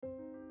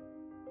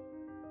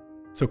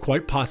So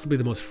quite possibly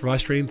the most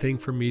frustrating thing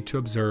for me to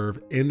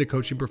observe in the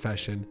coaching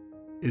profession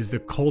is the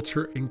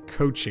culture in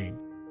coaching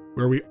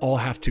where we all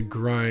have to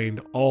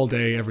grind all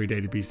day, every day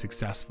to be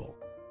successful.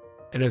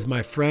 And as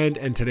my friend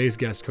and today's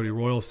guest, Cody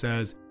Royal,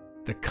 says,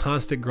 the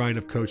constant grind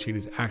of coaching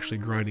is actually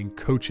grinding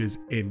coaches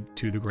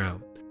into the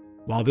ground.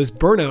 While this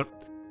burnout,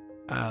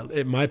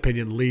 in my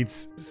opinion,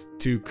 leads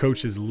to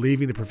coaches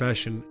leaving the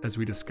profession, as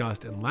we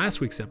discussed in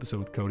last week's episode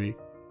with Cody,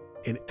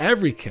 in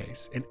every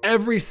case, in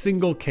every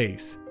single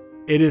case,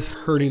 it is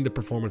hurting the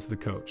performance of the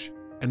coach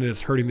and it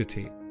is hurting the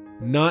team.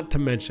 Not to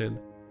mention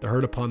the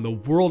hurt upon the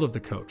world of the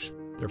coach,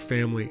 their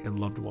family and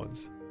loved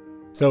ones.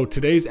 So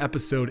today's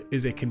episode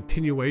is a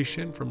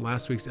continuation from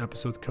last week's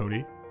episode with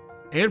Cody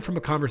and from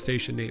a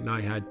conversation Nate and I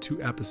had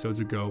 2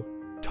 episodes ago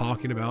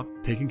talking about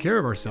taking care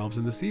of ourselves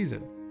in the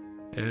season.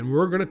 And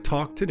we're going to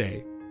talk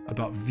today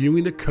about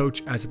viewing the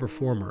coach as a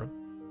performer,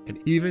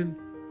 and even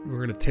we're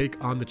going to take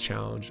on the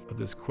challenge of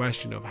this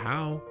question of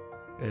how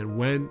and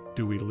when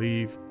do we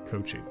leave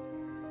coaching.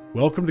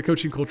 Welcome to the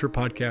Coaching Culture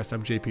Podcast.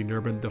 I'm JP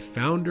Nerbun, the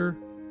founder,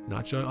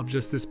 not of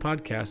just this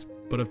podcast,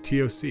 but of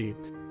TOC,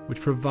 which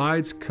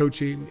provides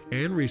coaching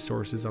and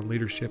resources on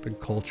leadership and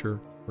culture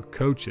for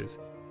coaches.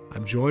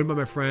 I'm joined by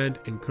my friend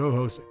and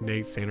co-host,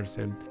 Nate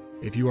Sanderson.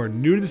 If you are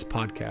new to this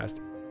podcast,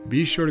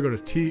 be sure to go to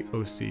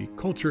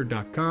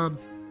tocculture.com,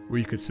 where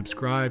you can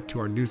subscribe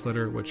to our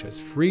newsletter, which has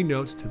free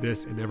notes to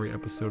this and every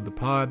episode of the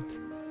pod,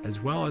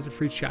 as well as a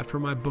free chapter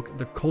of my book,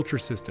 The Culture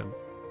System.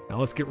 Now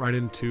let's get right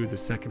into the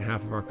second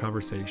half of our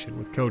conversation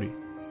with Cody.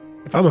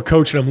 If I'm a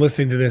coach and I'm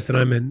listening to this and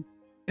I'm in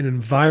an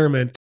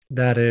environment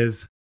that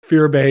is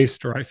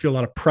fear-based, or I feel a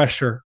lot of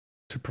pressure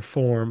to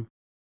perform,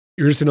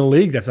 you're just in a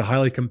league that's a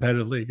highly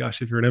competitive league.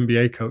 Gosh, if you're an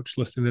NBA coach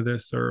listening to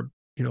this, or,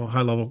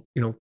 high level,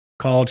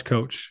 college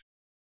coach,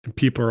 and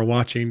people are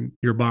watching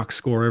your box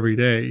score every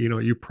day,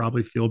 you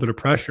probably feel a bit of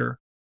pressure.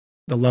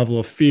 The level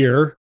of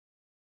fear,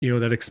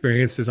 that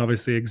experience is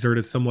obviously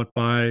exerted somewhat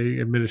by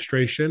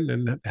administration,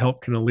 and that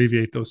help can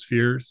alleviate those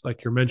fears,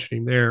 like you're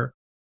mentioning there.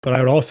 But I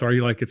would also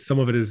argue like some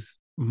of it is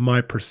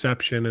my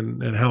perception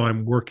and how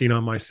I'm working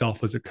on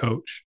myself as a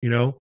coach,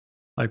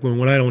 like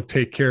when I don't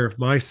take care of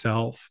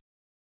myself,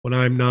 when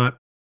I'm not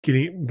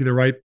getting the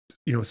right,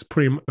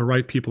 putting the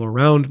right people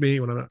around me,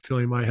 when I'm not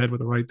filling my head with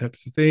the right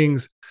types of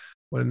things,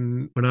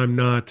 when I'm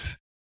not,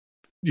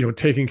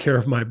 taking care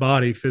of my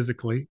body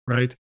physically,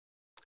 right,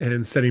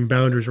 and setting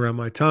boundaries around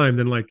my time,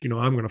 then I'm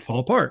going to fall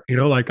apart.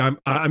 I'm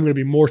going to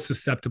be more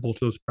susceptible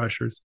to those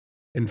pressures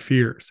and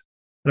fears.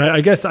 And I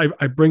guess I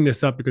bring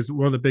this up because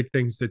one of the big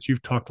things that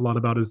you've talked a lot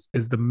about is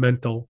the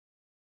mental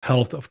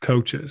health of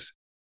coaches.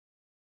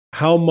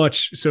 How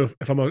much? So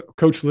if I'm a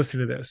coach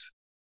listening to this,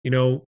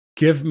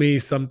 give me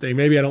something.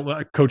 Maybe I don't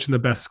like coaching the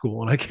best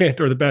school and I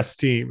can't, or the best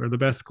team or the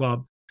best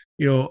club,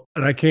 and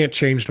I can't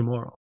change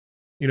tomorrow.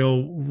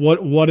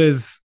 What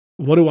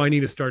do I need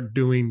to start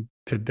doing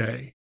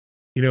today,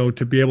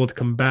 to be able to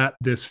combat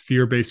this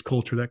fear-based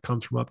culture that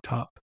comes from up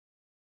top?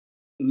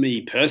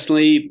 Me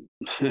personally,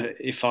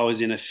 if I was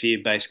in a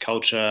fear-based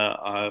culture,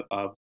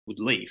 I would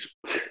leave.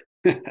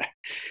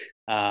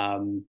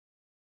 No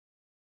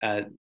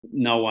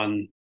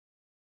one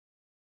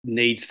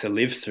needs to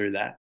live through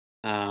that.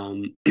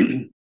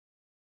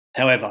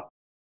 However,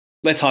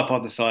 let's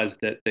hypothesize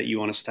that you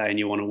want to stay and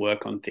you want to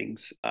work on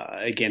things.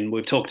 Again,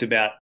 we've talked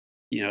about,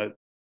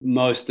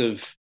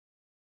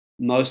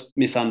 most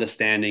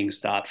misunderstandings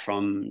start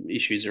from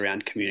issues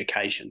around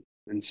communication.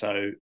 And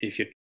so if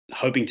you're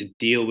hoping to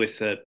deal with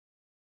the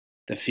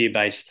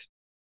fear-based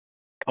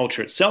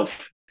culture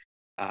itself,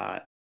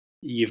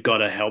 you've got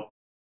to help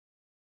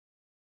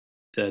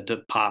the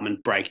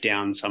department break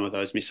down some of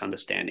those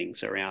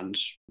misunderstandings around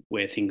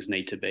where things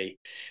need to be.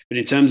 But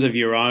in terms of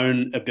your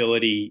own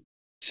ability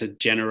to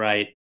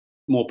generate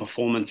more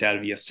performance out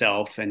of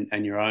yourself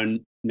and your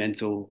own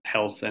mental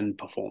health and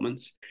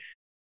performance,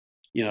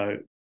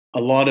 a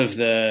lot of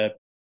the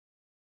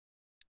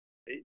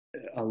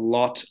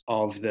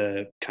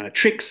kind of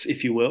tricks,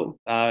 if you will,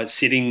 are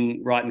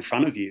sitting right in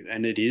front of you,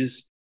 and it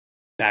is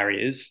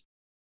barriers.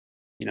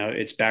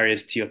 It's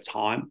barriers to your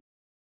time.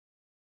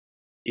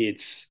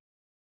 It's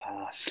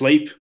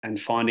sleep and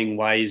finding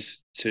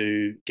ways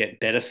to get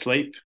better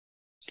sleep.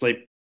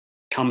 Sleep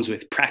comes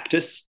with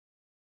practice,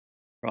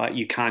 right?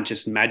 You can't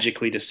just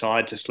magically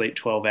decide to sleep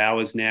 12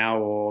 hours now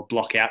or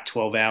block out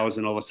 12 hours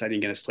and all of a sudden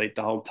you're going to sleep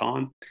the whole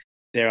time.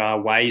 There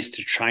are ways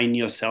to train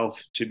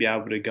yourself to be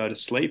able to go to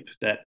sleep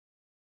that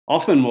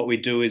often what we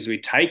do is we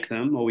take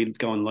them, or we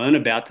go and learn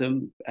about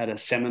them at a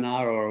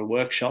seminar or a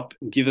workshop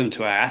and give them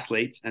to our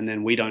athletes, and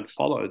then we don't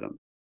follow them.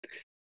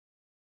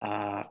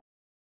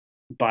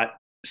 But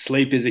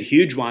sleep is a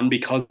huge one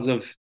because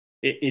of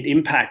it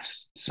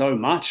impacts so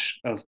much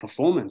of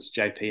performance,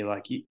 JP.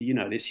 Like, you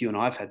know this, you and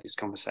I have had this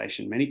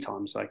conversation many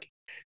times, like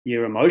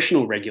your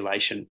emotional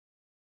regulation.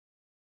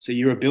 So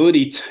your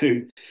ability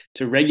to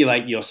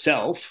regulate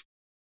yourself,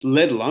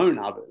 let alone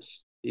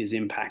others, is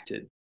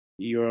impacted.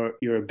 Your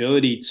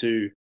ability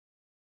to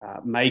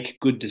make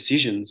good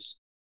decisions,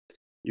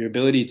 your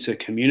ability to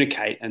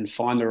communicate and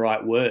find the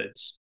right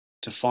words,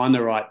 to find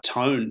the right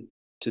tone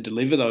to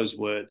deliver those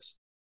words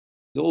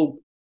is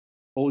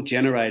all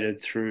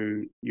generated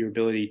through your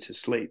ability to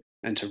sleep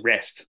and to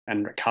rest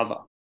and recover.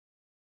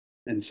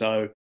 And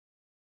so,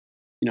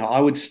 I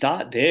would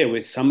start there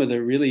with some of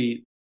the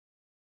really,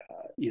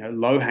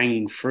 low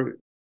hanging fruit,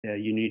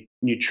 your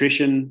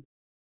nutrition,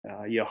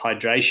 your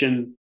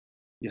hydration,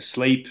 your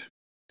sleep,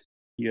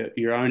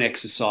 your own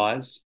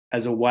exercise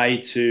as a way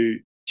to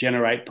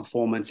generate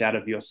performance out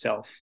of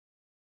yourself.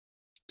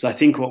 So I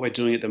think what we're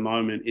doing at the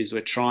moment is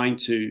we're trying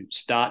to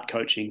start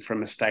coaching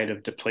from a state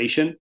of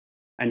depletion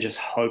and just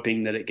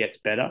hoping that it gets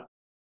better.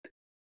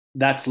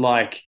 That's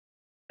like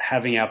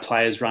having our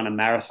players run a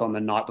marathon the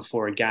night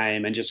before a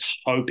game and just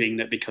hoping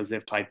that because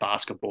they've played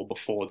basketball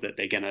before that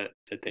they're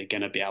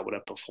gonna be able to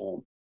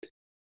perform.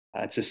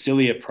 It's a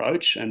silly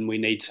approach, and we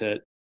need to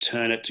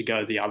turn it to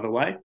go the other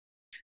way.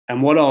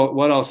 And what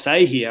I'll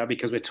say here,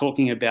 because we're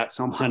talking about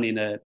someone in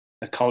a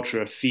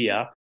culture of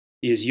fear,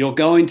 is you're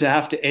going to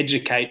have to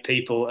educate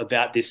people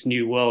about this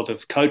new world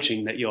of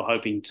coaching that you're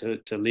hoping to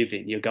live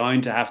in. You're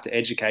going to have to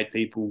educate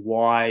people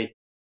why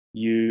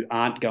you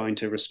aren't going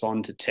to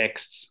respond to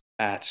texts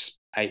at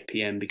 8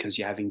 p.m. because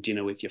you're having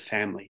dinner with your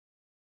family.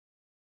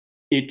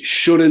 It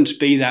shouldn't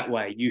be that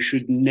way. You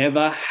should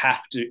never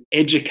have to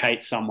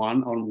educate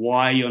someone on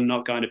why you're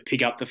not going to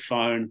pick up the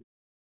phone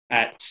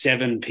at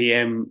 7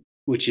 p.m.,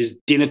 which is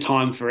dinner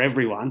time for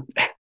everyone.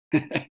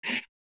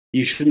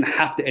 You shouldn't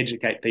have to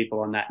educate people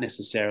on that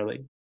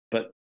necessarily.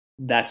 But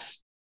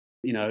that's,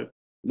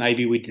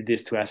 maybe we did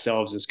this to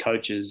ourselves as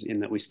coaches in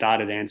that we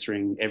started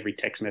answering every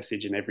text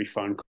message and every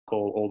phone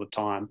call all the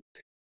time.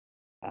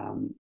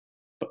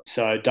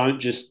 So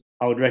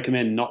I would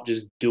recommend not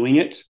just doing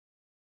it.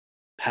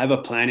 Have a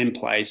plan in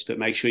place, but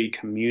make sure you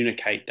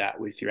communicate that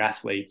with your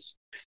athletes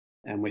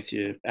and with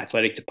your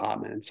athletic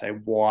department and say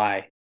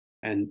why.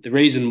 And the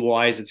reason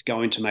why is it's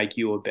going to make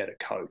you a better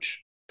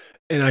coach.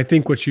 And I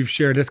think what you've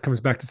shared, this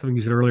comes back to something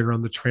you said earlier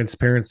on the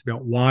transparency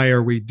about why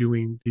are we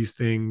doing these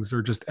things,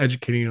 or just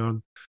educating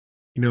on,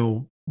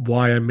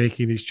 why I'm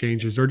making these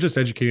changes, or just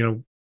educating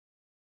on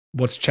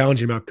what's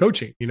challenging about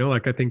coaching.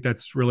 Like I think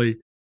that's really,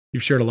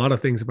 you've shared a lot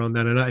of things about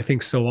that. And I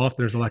think so often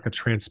there's a lack of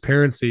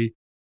transparency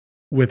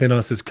within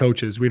us as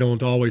coaches. We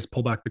don't always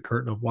pull back the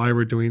curtain of why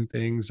we're doing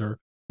things or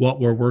what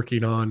we're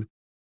working on.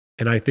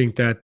 And I think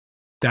that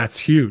that's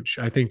huge.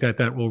 I think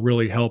that will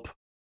really help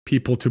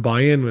people to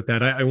buy in with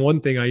that. One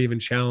thing I even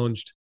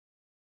challenged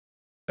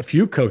a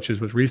few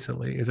coaches with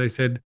recently is I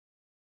said,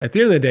 at the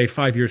end of the day,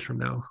 5 years from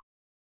now,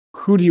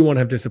 who do you want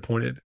to have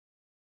disappointed?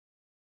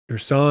 Your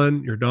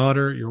son, your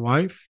daughter, your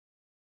wife,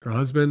 your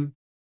husband,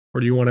 or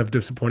do you want to have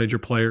disappointed your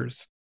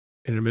players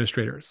and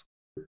administrators?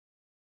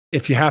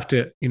 If you have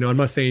to, I'm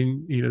not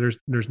saying,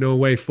 there's no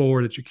way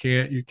forward that you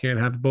can't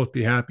have both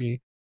be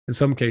happy in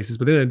some cases,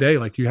 but in the day,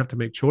 like you have to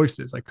make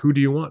choices. Like who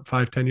do you want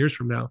 5-10 years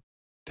from now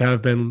to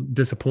have been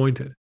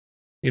disappointed?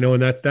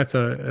 And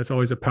that's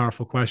always a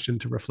powerful question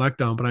to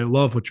reflect on. But I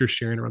love what you're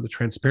sharing around the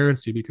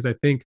transparency, because I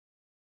think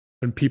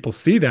when people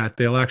see that,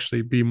 they'll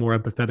actually be more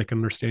empathetic and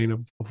understanding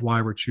of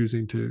why we're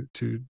choosing to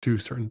do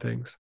certain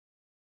things.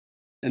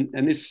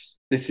 And this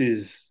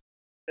is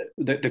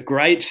the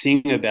great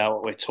thing about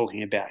what we're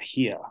talking about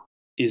here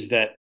is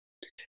that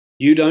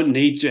you don't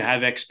need to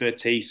have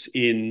expertise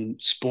in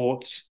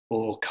sports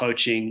or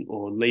coaching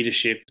or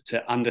leadership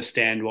to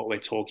understand what we're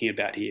talking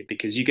about here,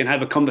 because you can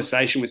have a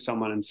conversation with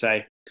someone and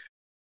say,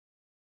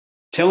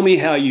 tell me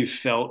how you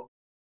felt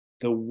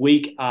the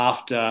week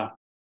after,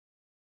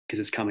 because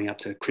it's coming up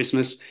to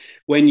Christmas,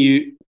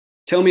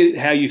 tell me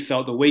how you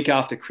felt the week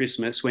after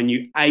Christmas when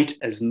you ate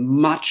as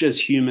much as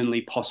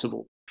humanly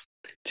possible.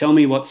 Tell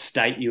me what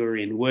state you were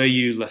in. Were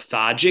you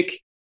lethargic?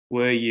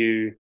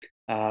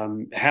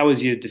 How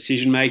was your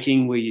decision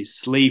making? Were you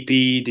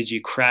sleepy? Did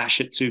you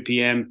crash at 2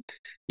 p.m.?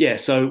 Yeah.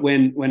 So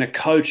when a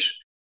coach,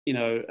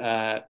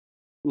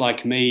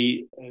 like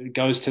me,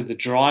 goes to the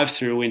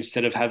drive-through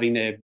instead of having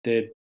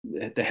the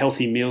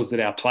healthy meals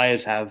that our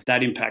players have,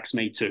 that impacts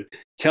me too.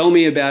 Tell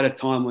me about a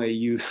time where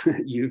you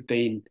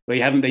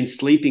haven't been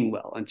sleeping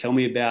well, and tell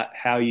me about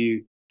how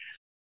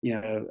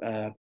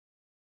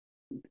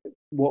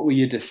what were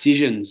your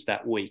decisions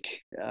that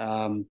week?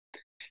 Tell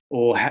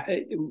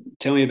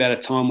me about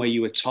a time where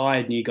you were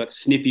tired and you got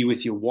snippy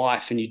with your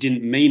wife and you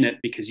didn't mean it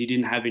because you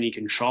didn't have any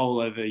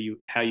control over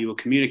how you were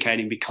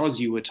communicating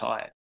because you were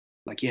tired.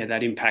 Like, yeah,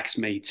 that impacts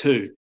me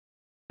too.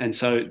 And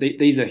so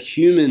these are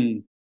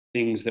human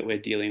things that we're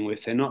dealing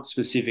with. They're not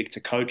specific to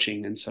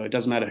coaching. And so it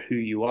doesn't matter who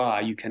you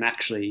are, you can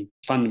actually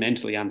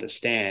fundamentally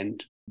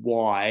understand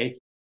why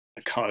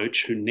a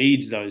coach who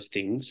needs those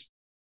things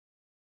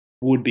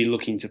would be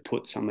looking to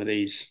put some of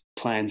these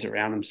plans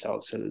around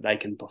themselves so that they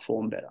can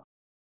perform better.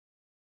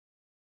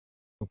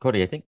 Well,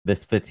 Cody, I think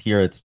this fits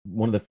here. It's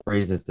one of the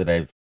phrases that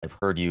I've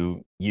heard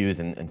you use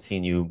and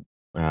seen you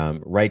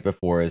write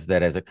before, is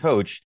that as a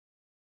coach,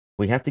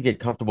 we have to get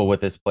comfortable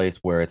with this place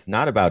where it's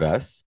not about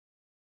us,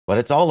 but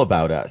it's all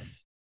about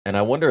us. And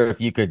I wonder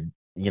if you could,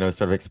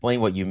 sort of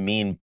explain what you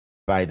mean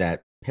by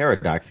that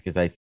paradox, because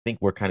I think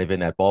we're kind of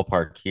in that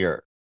ballpark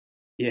here.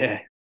 Yeah.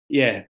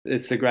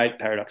 It's the great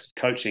paradox of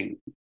coaching.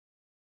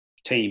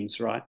 teams,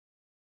 right?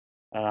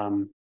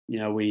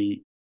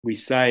 We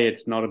say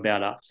it's not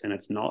about us, and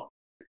it's not,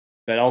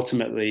 but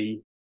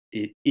ultimately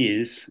it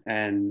is,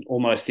 and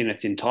almost in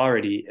its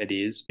entirety it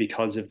is,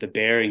 because of the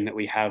bearing that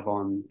we have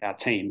on our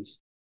teams.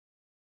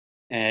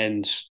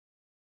 And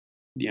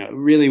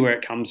really where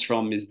it comes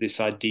from is this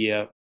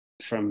idea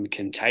from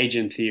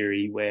contagion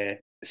theory, where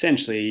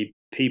essentially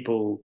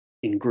people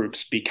in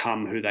groups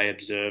become who they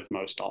observe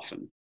most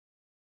often,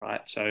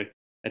 right? So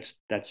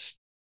that's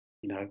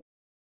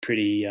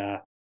pretty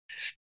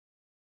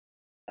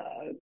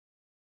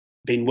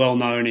been well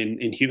known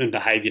in human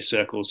behavior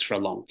circles for a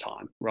long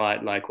time,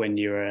 right? Like when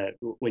you're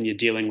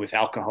dealing with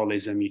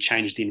alcoholism, you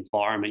change the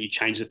environment, you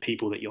change the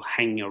people that you're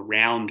hanging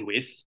around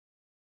with,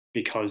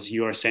 because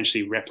you're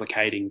essentially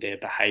replicating their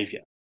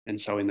behavior. And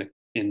so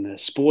in the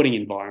sporting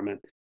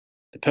environment,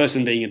 the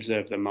person being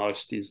observed the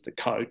most is the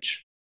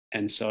coach.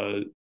 And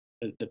so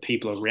the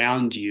people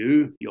around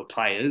you, your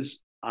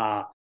players,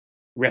 are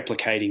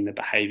replicating the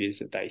behaviors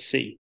that they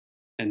see.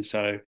 And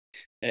so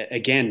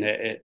again,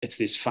 it's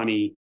this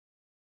funny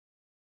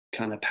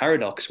kind of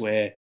paradox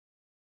where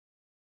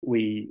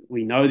we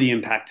know the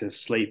impact of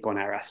sleep on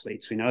our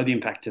athletes. We know the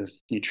impact of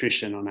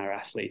nutrition on our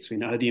athletes. We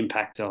know the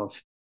impact of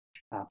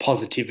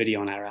positivity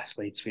on our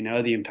athletes. We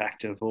know the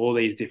impact of all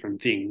these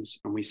different things.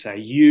 And we say,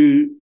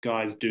 you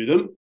guys do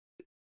them.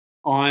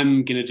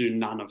 I'm going to do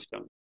none of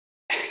them.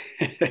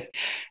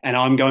 And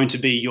I'm going to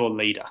be your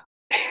leader.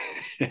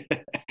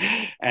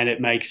 And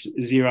it makes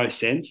zero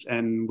sense,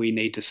 and we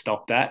need to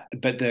stop that.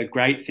 But the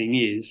great thing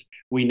is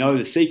we know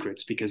the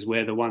secrets because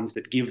we're the ones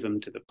that give them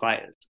to the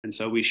players. And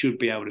so we should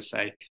be able to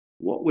say,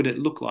 what would it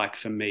look like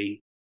for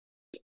me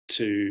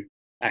to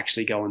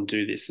actually go and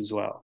do this as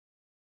well?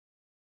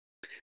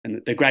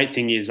 And the great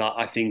thing is,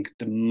 I think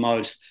the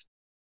most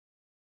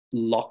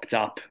locked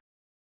up,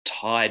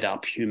 tied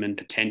up human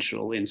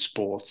potential in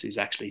sports is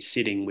actually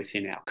sitting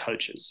within our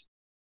coaches.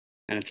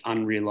 And it's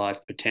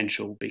unrealized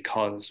potential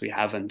because we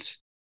haven't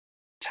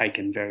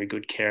taken very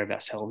good care of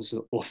ourselves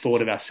or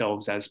thought of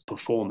ourselves as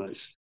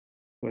performers.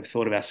 We've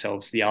thought of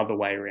ourselves the other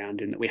way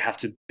around, in that we have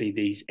to be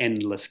these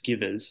endless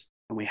givers,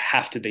 and we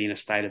have to be in a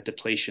state of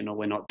depletion or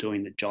we're not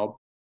doing the job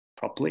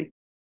properly.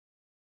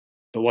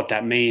 But what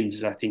that means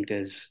is I think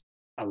there's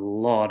a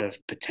lot of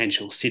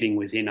potential sitting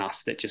within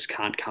us that just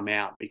can't come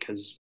out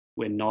because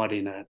we're not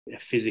in a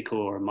physical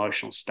or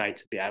emotional state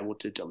to be able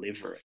to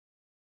deliver it.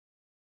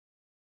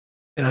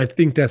 And I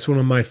think that's one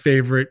of my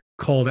favorite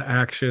call to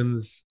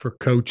actions for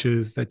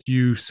coaches that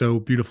you so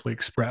beautifully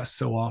express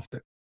so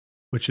often,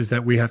 which is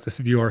that we have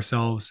to view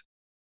ourselves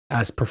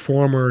as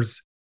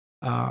performers.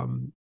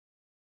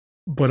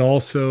 But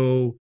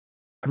also,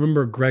 I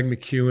remember Greg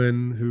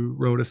McKeown, who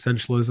wrote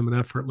Essentialism and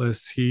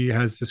Effortless. He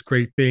has this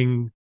great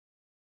thing.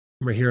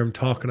 I hear him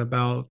talking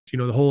about,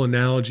 the whole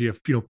analogy of,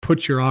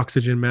 put your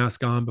oxygen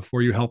mask on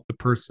before you help the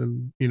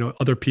person,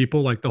 other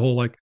people, like the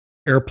whole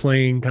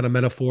airplane kind of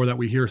metaphor that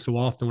we hear so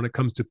often when it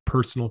comes to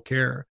personal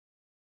care.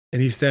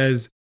 And he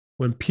says,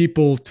 when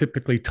people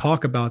typically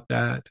talk about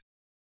that,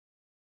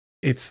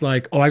 it's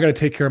like, oh, I got to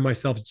take care of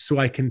myself so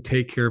I can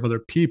take care of other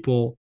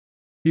people.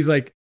 He's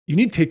like, you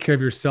need to take care of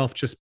yourself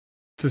just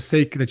for the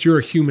sake that you're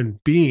a human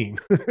being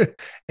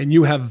and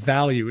you have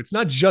value. It's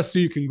not just so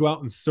you can go out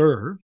and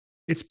serve.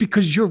 It's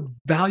because you're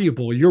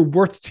valuable. You're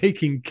worth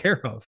taking care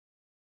of.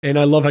 And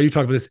I love how you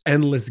talk about this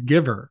endless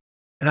giver.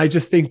 And I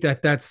just think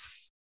that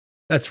that's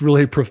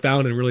really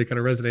profound and really kind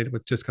of resonated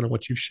with just kind of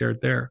what you've shared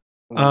there.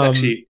 Well,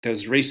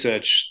 there's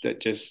research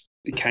that just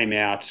came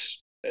out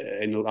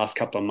in the last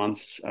couple of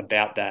months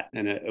about that.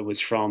 And it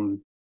was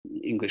from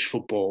English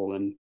football.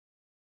 And,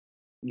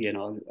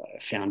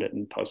 I found it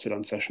and posted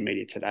on social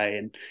media today.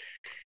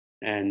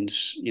 And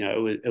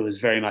it was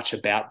very much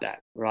about that,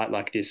 right?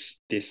 Like this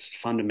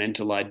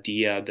fundamental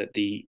idea that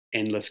the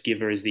endless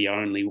giver is the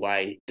only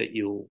way that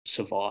you'll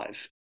survive.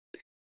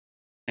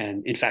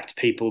 And in fact,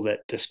 people that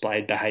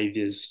displayed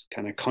behaviors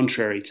kind of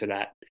contrary to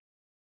that,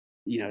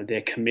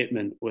 their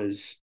commitment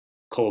was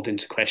called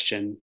into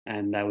question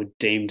and they were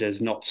deemed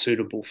as not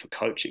suitable for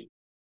coaching.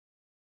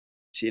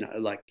 So,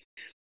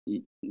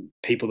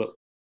 people that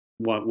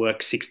won't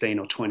work 16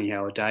 or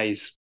 20-hour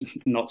days,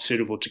 not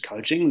suitable to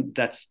coaching,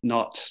 that's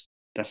not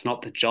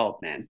the job,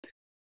 man.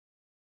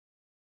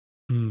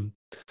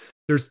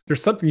 There's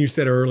something you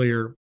said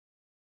earlier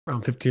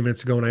around 15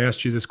 minutes ago, and I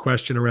asked you this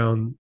question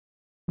around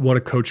what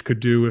a coach could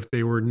do if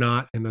they were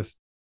not in this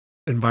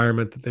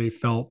environment that they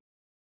felt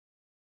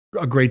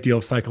a great deal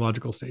of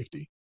psychological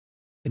safety.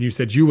 And you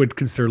said you would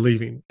consider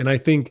leaving. And I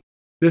think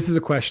this is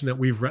a question that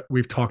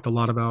we've talked a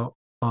lot about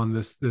on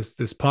this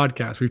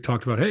podcast. We've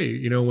talked about,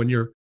 hey,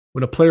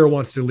 when a player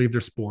wants to leave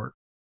their sport,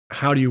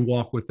 how do you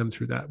walk with them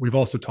through that? We've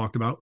also talked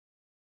about,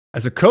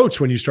 as a coach,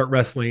 when you start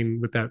wrestling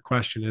with that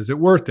question, is it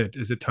worth it?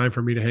 Is it time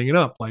for me to hang it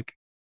up? Like,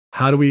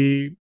 how do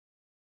we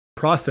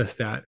process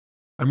that?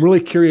 I'm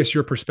really curious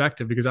your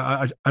perspective, because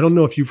I don't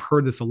know if you've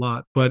heard this a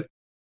lot, but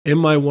in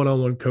my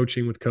one-on-one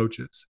coaching with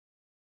coaches,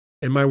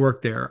 in my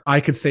work there,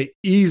 I could say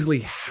easily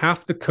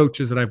half the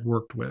coaches that I've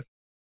worked with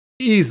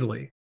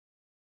easily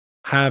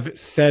have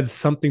said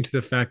something to the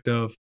effect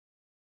of,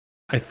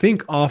 I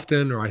think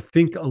often, or I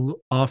think a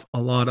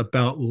lot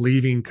about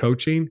leaving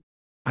coaching.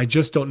 I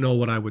just don't know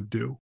what I would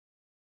do.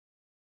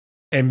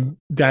 And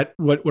that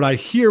what I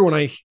hear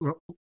when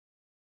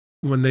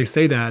they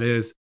say that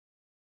is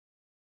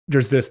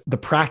there's the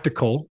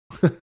practical,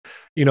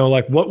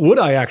 like what would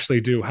I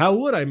actually do? How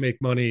would I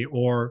make money?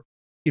 Or,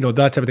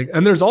 that type of thing.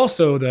 And there's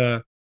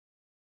also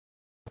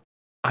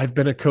I've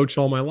been a coach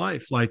all my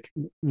life. Like,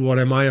 what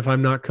am I if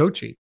I'm not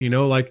coaching?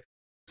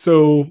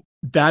 So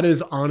that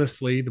is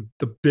honestly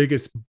the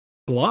biggest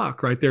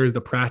block right there is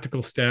the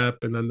practical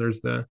step. And then there's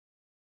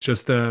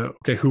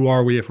okay, who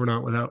are we if we're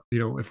not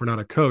if we're not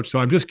a coach? So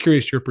I'm just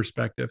curious your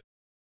perspective.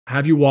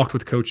 Have you walked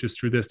with coaches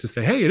through this to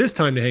say, hey, it is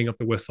time to hang up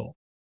the whistle?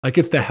 Like,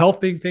 it's the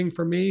healthy thing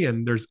for me,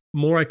 and there's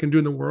more I can do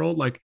in the world.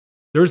 Like,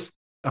 there's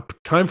a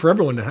time for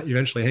everyone to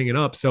eventually hang it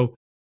up. So,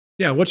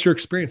 yeah, what's your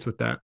experience with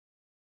that?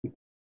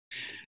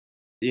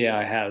 Yeah,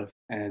 I have.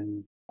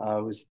 And I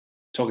was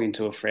talking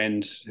to a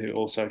friend who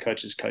also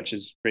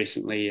coaches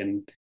recently,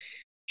 and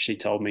she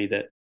told me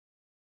that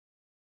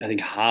I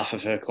think half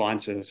of her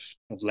clients have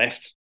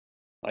left,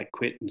 like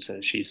quit. And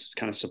so she's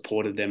kind of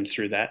supported them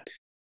through that.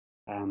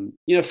 From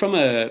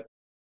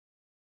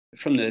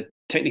the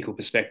technical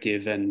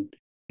perspective and,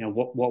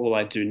 what will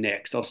I do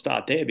next? I'll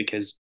start there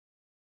because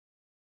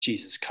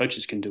Jesus,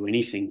 coaches can do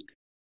anything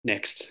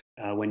next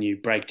when you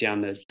break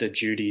down the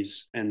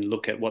duties and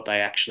look at what they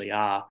actually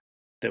are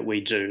that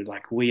we do.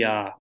 Like, we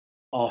are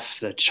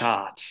off the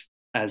charts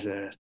as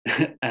a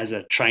as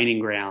a training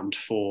ground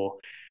for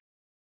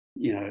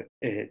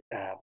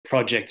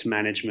project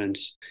management,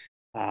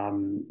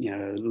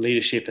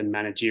 leadership and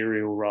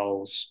managerial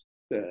roles.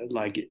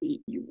 Like,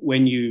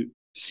 when you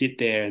sit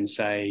there and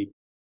say,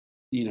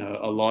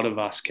 a lot of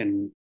us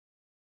can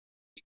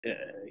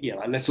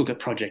like, let's look at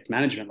project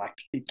management. Like,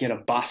 get a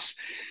bus,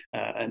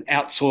 an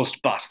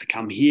outsourced bus to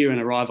come here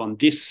and arrive on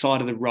this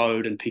side of the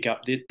road and pick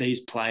up these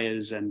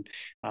players, and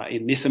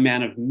in this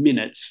amount of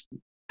minutes,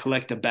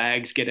 collect the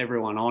bags, get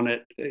everyone on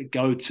it,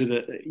 go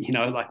to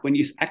like, when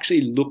you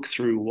actually look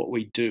through what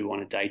we do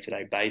on a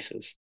day-to-day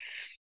basis,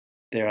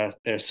 there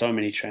are so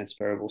many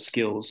transferable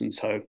skills. And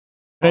so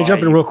Can I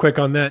jump in real quick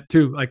on that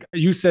too? Like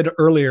you said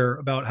earlier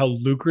about how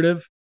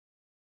lucrative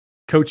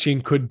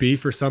coaching could be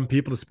for some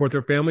people to support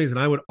their families. And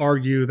I would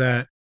argue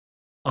that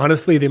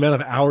honestly, the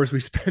amount of hours we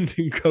spend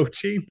in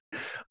coaching,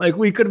 like,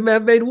 we could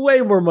have made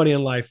way more money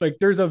in life. Like,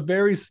 there's a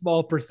very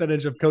small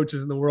percentage of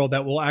coaches in the world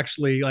that will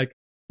actually like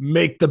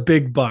make the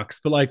big bucks.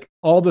 But like,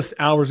 all this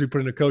hours we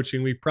put into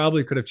coaching, we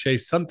probably could have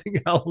chased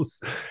something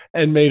else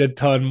and made a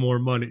ton more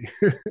money.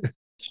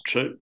 It's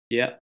true.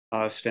 Yeah.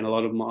 I've spent a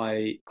lot of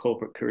my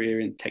corporate career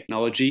in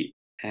technology.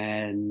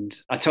 And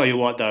I tell you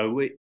what,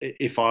 though,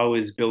 if I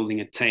was building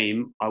a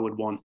team, I would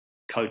want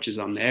coaches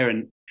on there.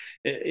 And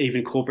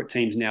even corporate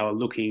teams now are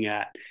looking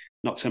at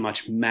not so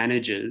much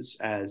managers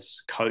as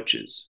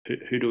coaches.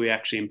 Who do we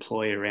actually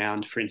employ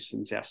around, for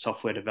instance, our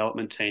software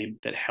development team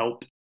that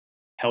help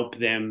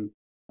them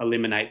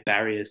eliminate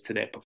barriers to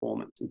their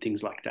performance and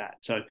things like that.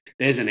 So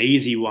there's an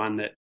easy one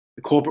that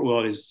the corporate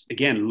world is,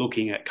 again,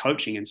 looking at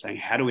coaching and saying,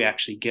 how do we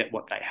actually get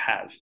what they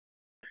have?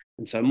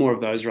 And so more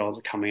of those roles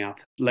are coming up,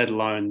 let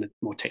alone the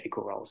more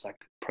technical roles like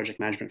project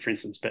management, for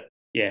instance. But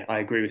yeah, I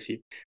agree with you.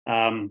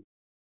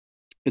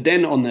 But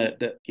then on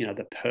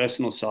the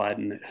personal side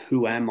and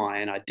who am I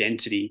and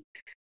identity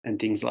and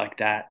things like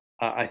that,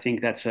 I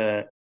think that's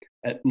a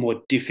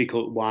more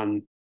difficult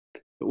one.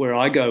 But where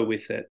I go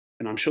with it,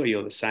 and I'm sure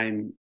you're the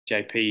same,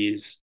 JP,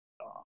 is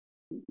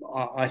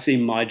I see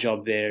my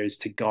job there is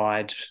to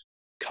guide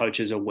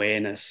coaches'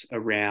 awareness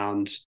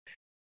around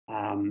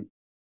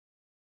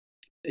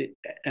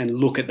and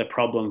look at the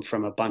problem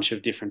from a bunch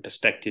of different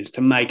perspectives to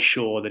make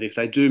sure that if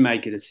they do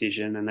make a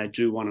decision and they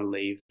do want to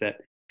leave, that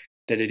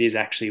it is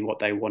actually what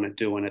they want to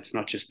do, and it's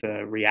not just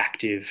a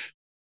reactive,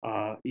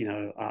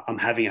 I'm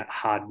having a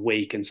hard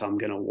week and so I'm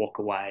going to walk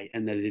away,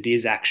 and that it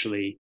is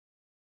actually,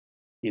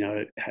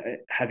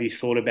 have you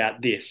thought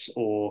about this,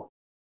 or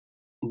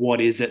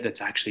what is it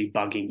that's actually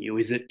bugging you?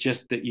 Is it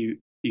just that you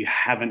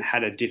haven't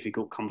had a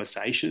difficult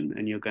conversation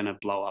and you're going to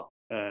blow up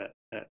a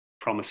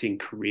promising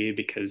career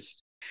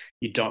because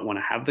you don't want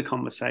to have the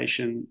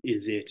conversation?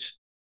 Is it,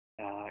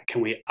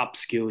 can we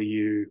upskill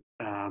you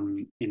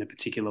in a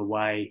particular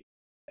way?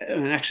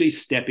 And actually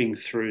stepping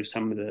through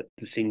some of the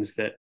things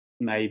that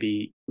may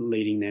be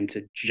leading them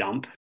to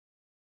jump,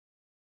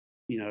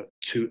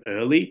 too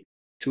early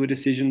to a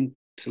decision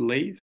to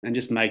leave, and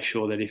just make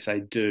sure that if they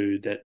do,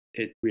 that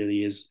it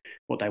really is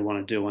what they want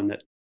to do, and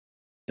that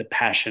the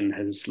passion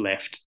has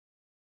left.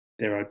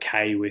 They're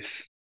okay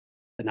with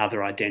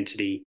another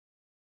identity,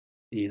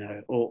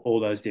 all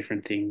those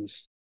different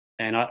things.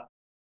 And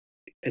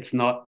it's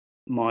not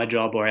my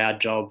job or our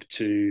job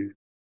to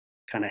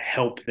kind of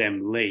help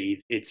them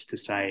leave. It's to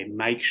say,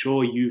 make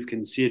sure you've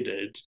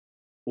considered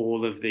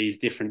all of these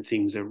different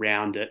things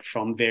around it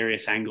from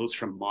various angles.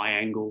 From my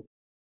angle,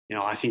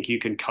 I think you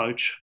can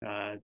coach,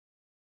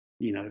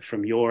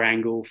 from your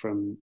angle,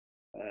 from,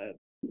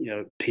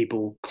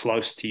 people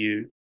close to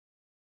you.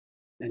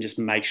 and just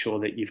make sure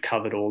that you've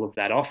covered all of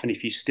that off. And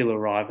if you still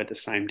arrive at the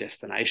same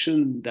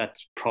destination,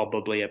 that's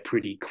probably a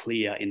pretty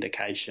clear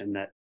indication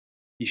that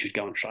you should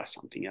go and try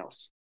something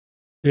else.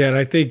 Yeah, and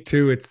I think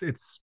too, it's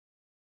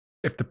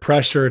if the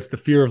pressure, it's the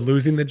fear of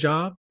losing the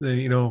job,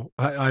 then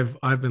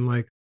I've been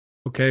like,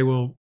 okay,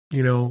 well,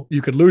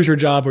 you could lose your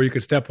job or you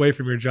could step away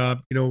from your job.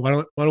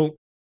 Why don't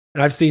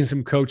and I've seen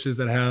some coaches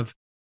that have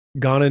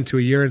gone into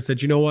a year and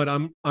said, you know what,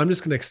 I'm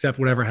just going to accept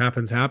whatever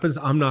happens.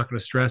 I'm not going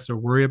to stress or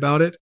worry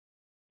about it.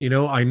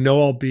 I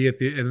know I'll be at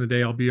the end of the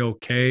day, I'll be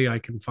okay. I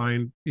can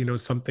find,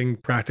 something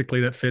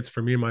practically that fits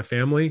for me and my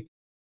family.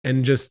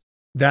 And just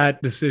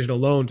that decision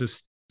alone,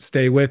 just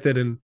stay with it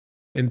and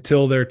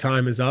until their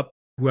time is up,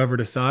 whoever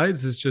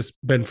decides, has just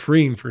been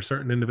freeing for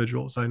certain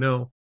individuals. I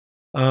know.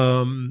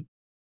 Um,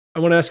 I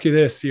want to ask you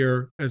this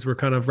here as we're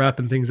kind of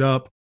wrapping things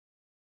up.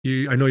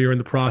 I know you're in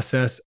the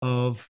process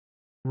of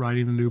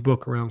writing a new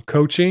book around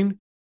coaching.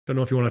 Don't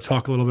know if you want to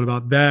talk a little bit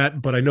about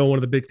that, but I know one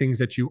of the big things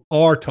that you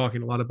are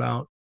talking a lot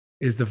about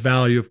is the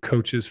value of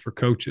coaches for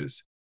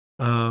coaches.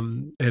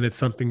 And it's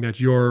something that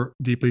you're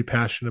deeply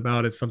passionate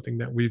about. It's something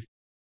that me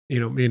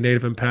and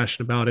Native, am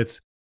passionate about. It's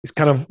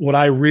kind of what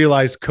I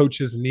realized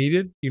coaches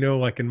needed,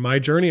 like in my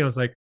journey, I was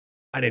like,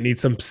 I didn't need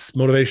some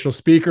motivational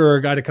speaker or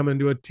a guy to come and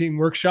do a team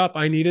workshop.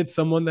 I needed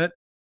someone that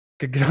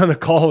could get on a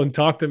call and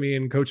talk to me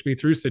and coach me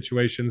through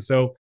situations.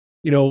 So,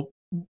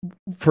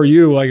 for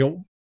you, like,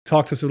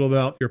 talk to us a little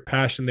about your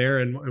passion there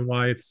and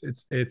why it's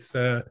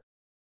you're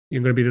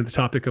going to be the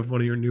topic of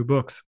one of your new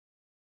books.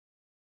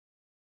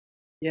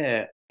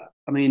 Yeah,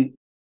 I mean,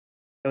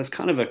 it was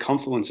kind of a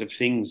confluence of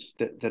things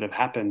that have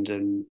happened,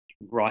 and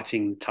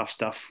writing Tough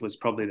Stuff was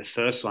probably the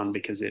first one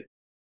because it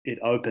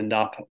opened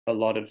up a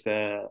lot of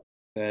the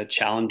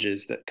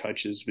challenges that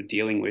coaches were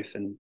dealing with,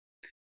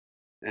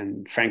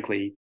 and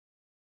frankly,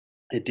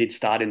 it did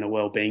start in the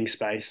well-being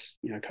space.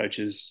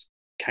 Coaches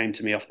came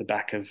to me off the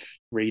back of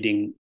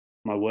reading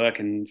my work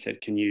and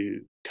said, "Can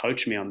you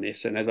coach me on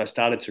this?" And as I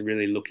started to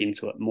really look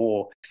into it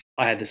more,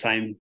 I had the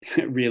same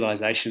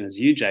realization as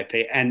you,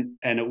 JP, and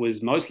it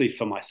was mostly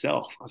for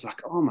myself. I was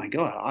like, "Oh my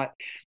God,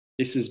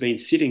 this has been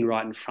sitting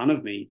right in front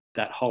of me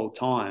that whole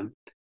time,"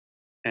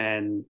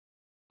 and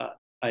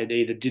I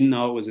either didn't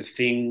know it was a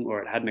thing,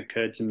 or it hadn't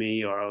occurred to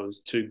me, or I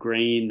was too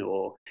green,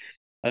 or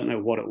I don't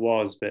know what it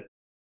was, but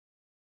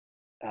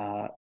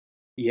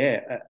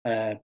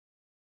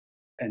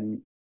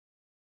and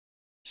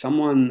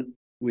someone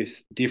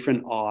with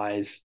different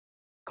eyes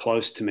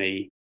close to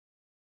me,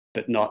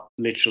 but not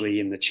literally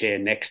in the chair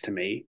next to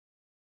me,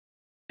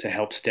 to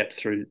help step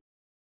through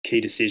key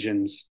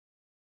decisions,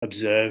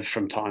 observe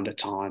from time to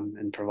time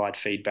and provide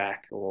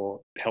feedback,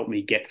 or help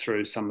me get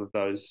through some of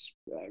those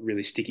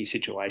really sticky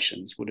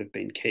situations would have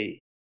been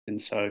key.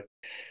 And so,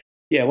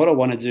 yeah, what I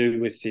want to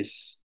do with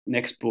this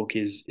next book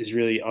is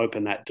really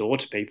open that door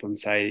to people and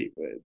say,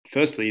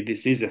 firstly,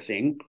 this is a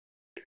thing.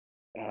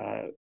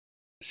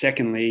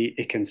 Secondly,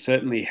 it can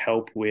certainly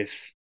help with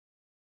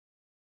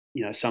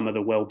some of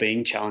the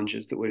well-being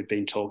challenges that we've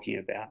been talking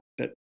about.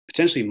 But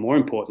potentially more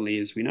importantly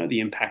is we know the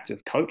impact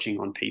of coaching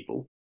on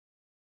people.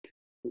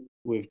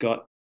 We've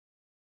got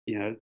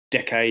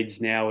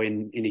decades now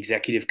in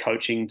executive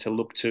coaching to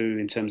look to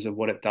in terms of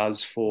what it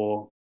does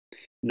for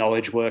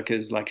knowledge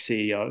workers like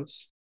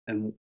CEOs,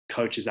 and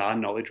coaches are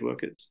knowledge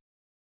workers.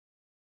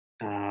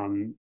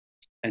 And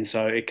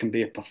so it can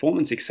be a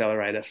performance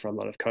accelerator for a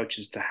lot of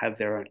coaches to have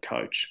their own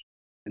coach.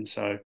 And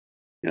so,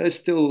 there's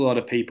still a lot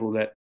of people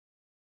that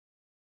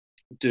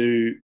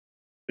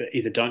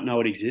either don't know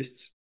it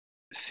exists,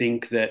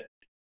 think that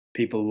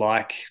people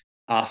like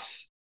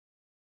us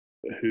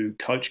who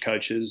coach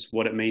coaches,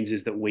 what it means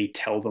is that we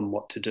tell them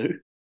what to do.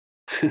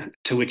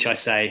 To which I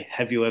say,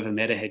 have you ever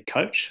met a head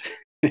coach?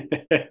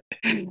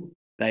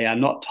 They are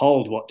not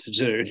told what to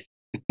do.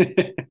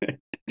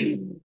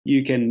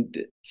 You can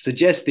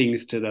suggest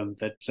things to them,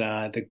 but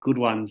the good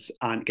ones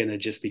aren't going to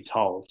just be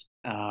told.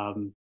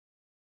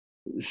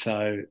 It's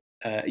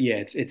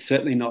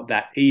certainly not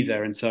that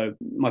either. And so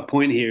my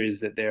point here is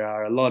that there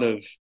are a lot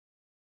of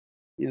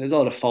there's a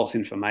lot of false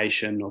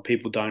information, or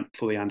people don't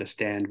fully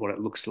understand what it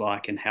looks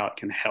like and how it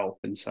can help.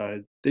 And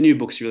so the new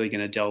book's really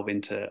going to delve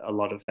into a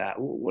lot of that.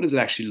 What does it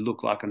actually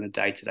look like on a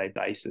day-to-day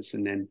basis?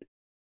 And then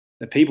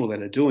the people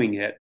that are doing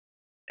it,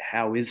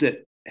 how is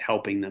it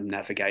helping them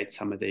navigate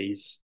some of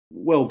these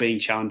well-being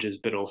challenges,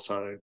 but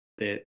also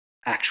the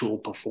actual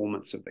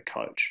performance of the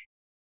coach?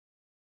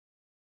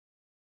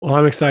 Well,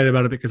 I'm excited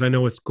about it because I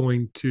know it's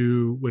going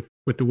to,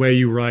 with the way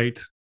you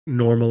write,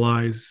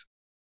 normalize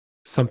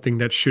something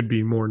that should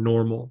be more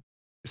normal,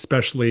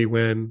 especially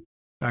when,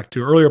 back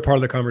to earlier part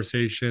of the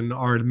conversation,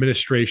 our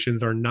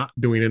administrations are not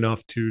doing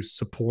enough to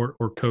support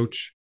or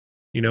coach,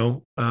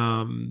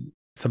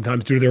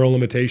 sometimes due to their own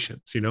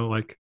limitations,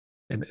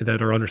 and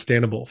that are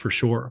understandable for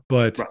sure.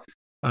 But right.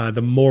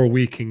 The more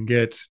we can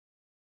get,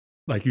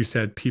 like you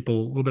said,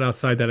 people a little bit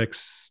outside that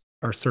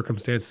our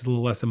circumstances, a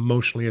little less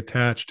emotionally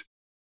attached,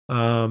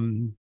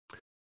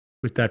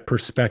 with that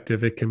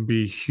perspective, it can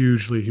be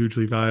hugely,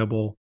 hugely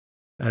valuable,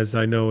 as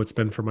I know it's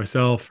been for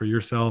myself, for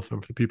yourself,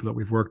 and for the people that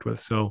we've worked with.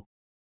 So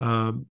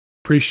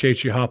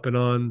Appreciate you hopping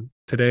on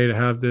today to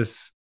have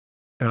this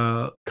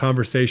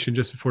conversation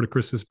just before the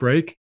Christmas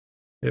break.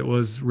 It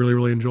was really,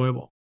 really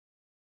enjoyable.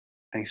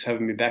 Thanks for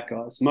having me back,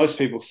 guys. Most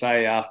people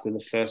say after the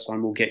first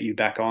one, we'll get you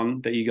back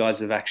on, but you guys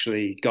have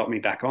actually got me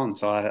back on.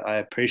 So I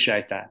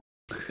appreciate that.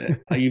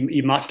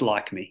 You must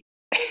like me.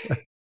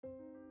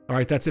 All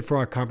right, that's it for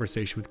our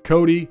conversation with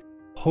Cody.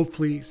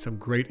 Hopefully some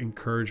great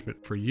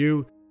encouragement for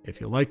you.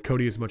 If you like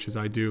Cody as much as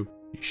I do,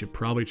 you should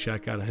probably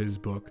check out his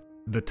book,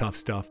 The Tough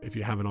Stuff, if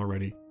you haven't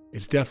already.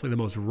 It's definitely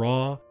the most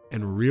raw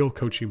and real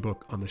coaching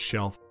book on the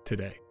shelf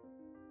today.